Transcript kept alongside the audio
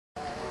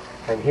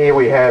And here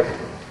we have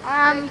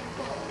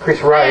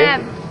Chris Ray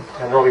and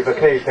Robbie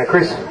Verkes. Now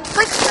Chris,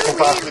 second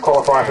fastest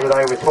qualifier for the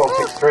day with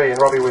 12.63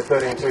 and Robbie with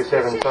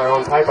 13.27. So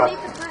on paper,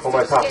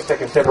 almost half a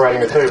second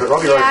separating the two. But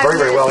Robbie rode very,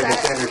 very well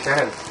against Andrew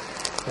Shannon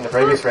in the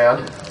previous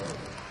round.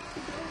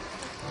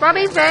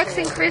 Robbie, Verkes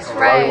and Chris Ray.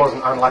 Robbie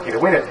wasn't unlucky to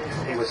win it.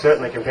 He was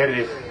certainly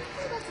competitive.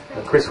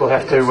 And Chris will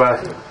have to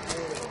ride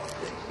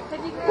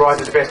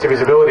to the best of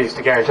his abilities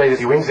to guarantee that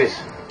he wins this.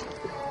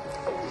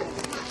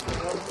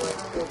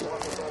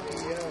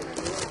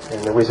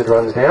 And the wizard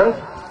runs down.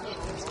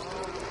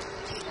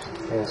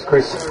 As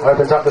Chris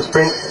opens up the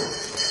sprint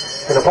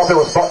in a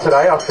popular spot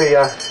today off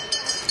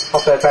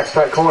that back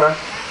straight corner.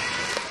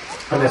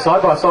 And they're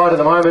side by side at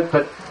the moment,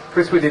 but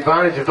Chris with the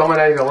advantage of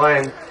dominating the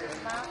lane.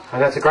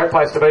 And that's a great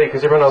place to be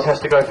because everyone else has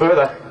to go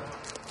further.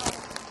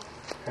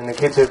 And the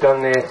kids who've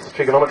done their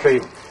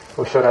trigonometry,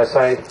 or should I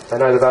say, they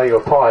know the value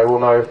of pi, will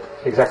know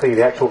exactly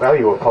the actual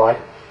value of pi.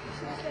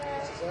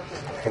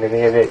 And in the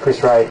end there,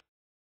 Chris Ray